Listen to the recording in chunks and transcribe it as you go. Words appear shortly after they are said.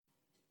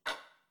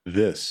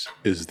This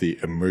is the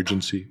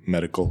Emergency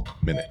Medical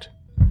Minute,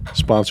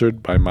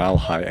 sponsored by Mile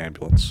High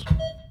Ambulance.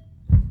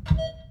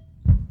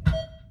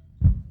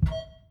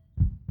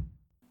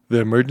 The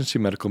Emergency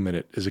Medical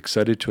Minute is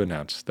excited to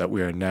announce that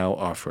we are now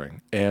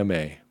offering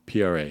AMA,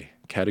 PRA,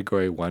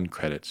 Category 1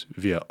 credits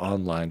via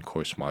online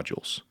course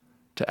modules.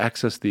 To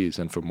access these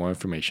and for more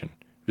information,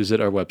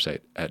 visit our website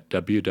at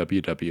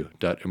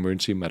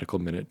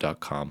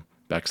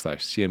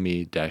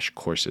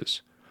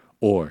www.emergencymedicalminute.com/CME-courses,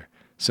 or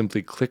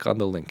simply click on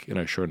the link in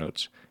our show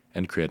notes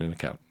and create an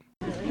account.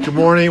 Good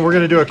morning. We're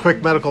going to do a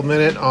quick medical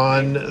minute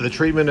on the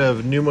treatment of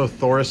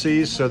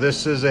pneumothoraces. So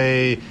this is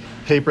a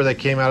paper that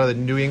came out of the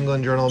New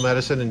England Journal of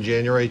Medicine in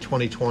January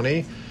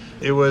 2020.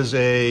 It was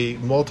a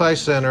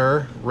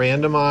multi-center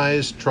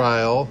randomized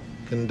trial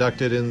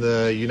conducted in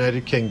the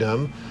United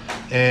Kingdom,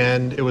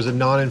 and it was a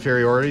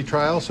non-inferiority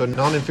trial. So a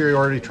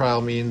non-inferiority trial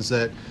means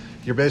that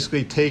you're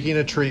basically taking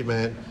a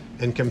treatment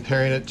and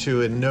comparing it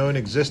to a known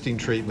existing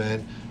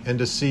treatment and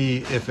to see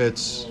if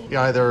it's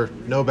either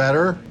no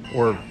better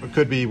or it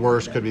could be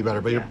worse, could be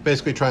better. But you're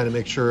basically trying to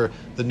make sure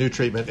the new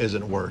treatment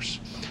isn't worse.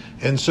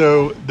 And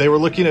so they were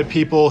looking at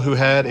people who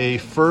had a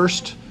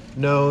first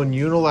known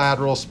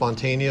unilateral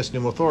spontaneous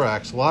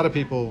pneumothorax. A lot of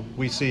people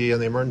we see in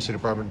the emergency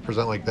department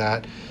present like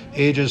that,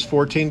 ages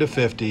 14 to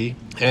 50,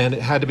 and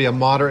it had to be a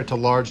moderate to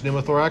large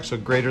pneumothorax, so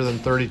greater than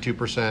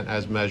 32%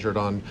 as measured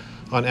on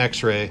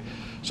X-ray.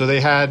 So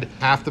they had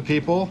half the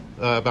people,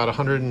 about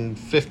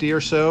 150 or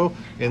so,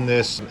 in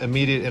this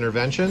immediate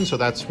intervention. So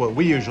that's what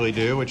we usually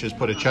do, which is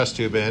put a chest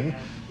tube in.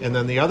 And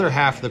then the other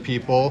half of the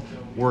people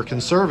were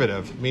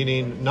conservative,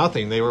 meaning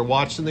nothing. They were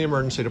watched in the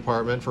emergency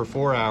department for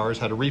 4 hours,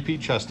 had a repeat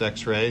chest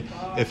X-ray.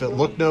 If it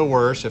looked no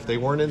worse, if they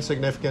weren't in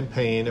significant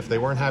pain, if they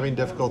weren't having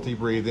difficulty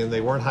breathing,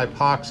 they weren't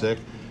hypoxic,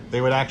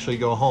 they would actually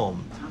go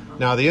home.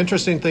 Now, the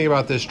interesting thing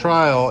about this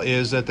trial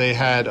is that they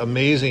had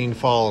amazing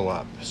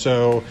follow-up.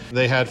 So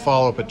they had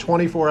follow-up at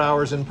 24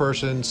 hours in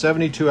person,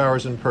 72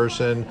 hours in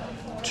person,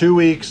 2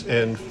 weeks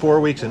and 4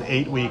 weeks and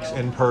 8 weeks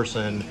in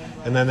person.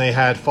 And then they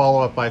had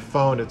follow-up by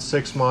phone at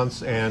 6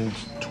 months and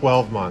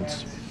 12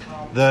 months.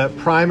 The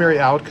primary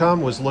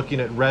outcome was looking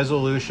at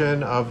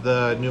resolution of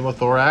the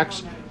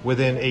pneumothorax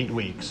within 8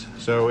 weeks.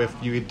 So if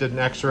you did an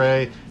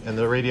X-ray and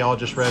the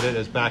radiologist read it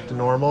as back to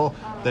normal,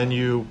 then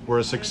you were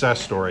a success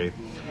story.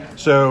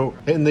 So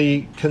in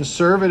the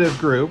conservative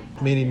group,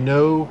 meaning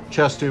no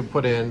chest tube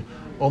put in,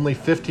 only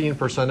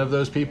 15% of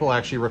those people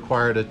actually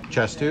required a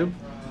chest tube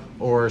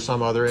or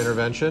some other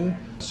intervention.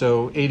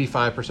 So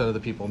 85% of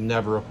the people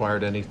never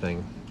required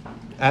anything.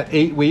 At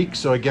 8 weeks,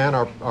 so again,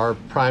 our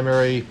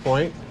primary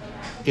point,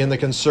 in the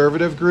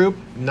conservative group,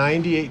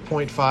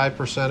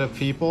 98.5% of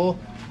people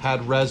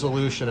had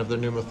resolution of the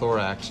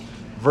pneumothorax,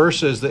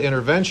 versus the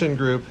intervention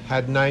group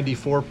had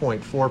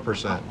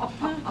 94.4%.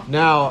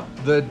 Now,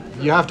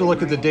 you have to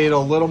look at the data a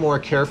little more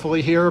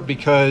carefully here,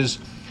 because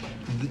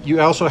you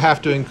also have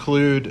to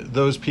include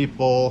those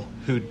people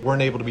who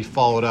weren't able to be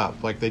followed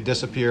up, like they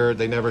disappeared,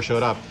 they never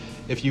showed up.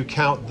 If you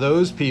count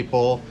those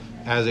people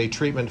as a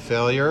treatment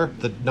failure,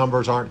 the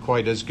numbers aren't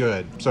quite as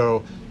good.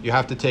 So you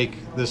have to take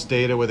this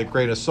data with a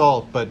grain of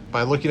salt, but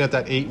by looking at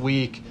that 8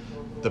 week,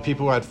 the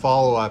people who had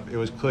follow-up, it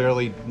was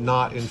clearly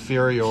not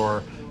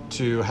inferior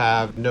to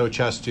have no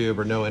chest tube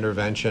or no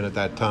intervention at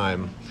that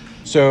time.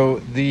 So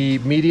the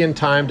median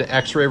time to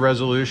X-ray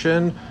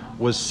resolution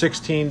was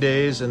 16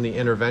 days in the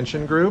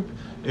intervention group.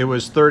 It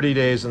was 30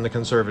 days in the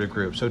conservative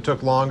group. So it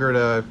took longer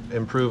to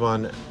improve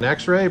on an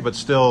X-ray, but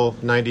still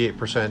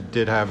 98%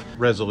 did have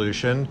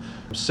resolution.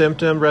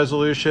 Symptom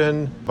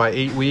resolution by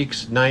 8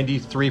 weeks,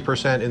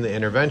 93% in the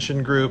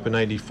intervention group and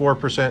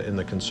 94% in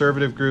the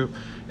conservative group.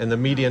 And the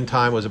median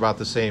time was about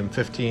the same,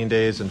 15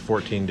 days and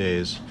 14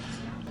 days.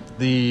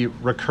 The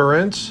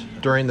recurrence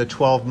during the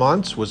 12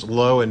 months was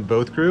low in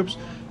both groups.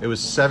 It was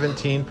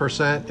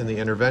 17% in the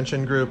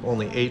intervention group,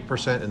 only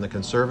 8% in the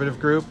conservative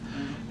group.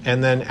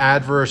 And then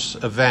adverse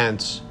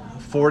events,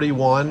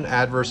 41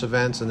 adverse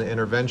events in the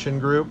intervention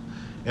group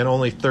and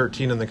only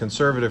 13 in the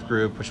conservative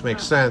group, which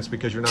makes sense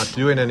because you're not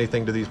doing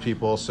anything to these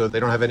people, so they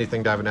don't have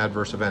anything to have an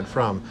adverse event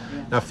from.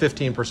 Now,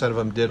 15% of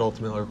them did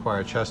ultimately require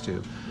a chest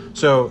tube.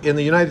 So in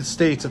the United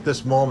States at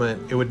this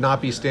moment, it would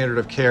not be standard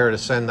of care to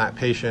send that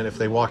patient if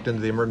they walked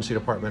into the emergency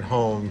department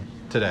home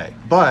today.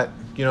 But,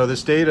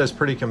 this data is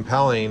pretty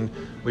compelling.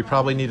 We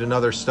probably need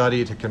another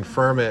study to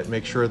confirm it,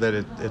 make sure that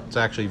it's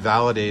actually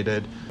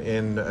validated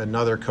in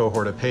another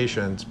cohort of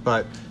patients.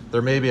 But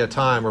there may be a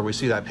time where we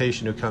see that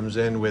patient who comes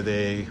in with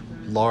a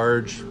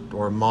large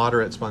or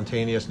moderate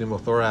spontaneous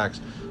pneumothorax,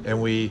 and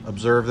we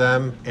observe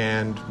them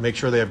and make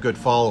sure they have good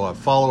follow-up.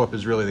 Follow-up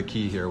is really the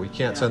key here. We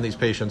can't send these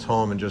patients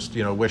home and just,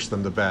 wish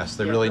them the best.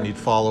 They really need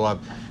follow-up.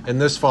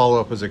 And this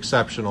follow-up was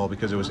exceptional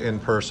because it was in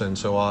person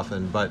so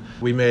often. But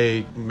we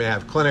may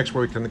have clinics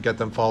where we can get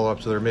them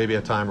follow-up, so there may be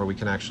a time where we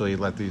can actually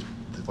let these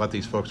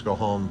folks go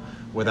home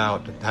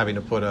without having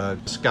to put a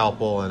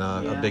scalpel and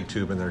a big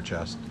tube in their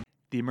chest.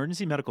 The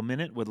Emergency Medical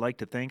Minute would like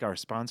to thank our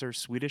sponsor,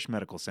 Swedish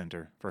Medical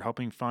Center, for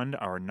helping fund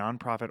our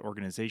nonprofit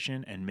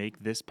organization and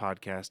make this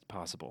podcast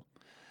possible.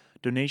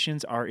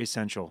 Donations are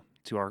essential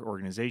to our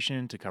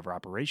organization to cover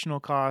operational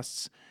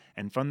costs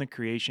and fund the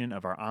creation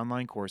of our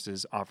online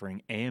courses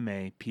offering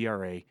AMA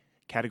PRA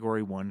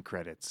Category 1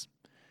 credits.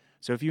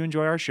 So if you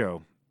enjoy our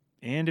show,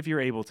 and if you're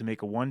able to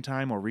make a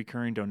one-time or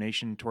recurring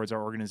donation towards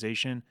our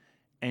organization,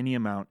 any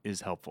amount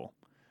is helpful.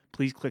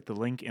 Please click the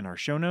link in our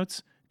show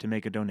notes to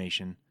make a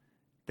donation.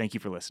 Thank you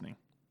for listening.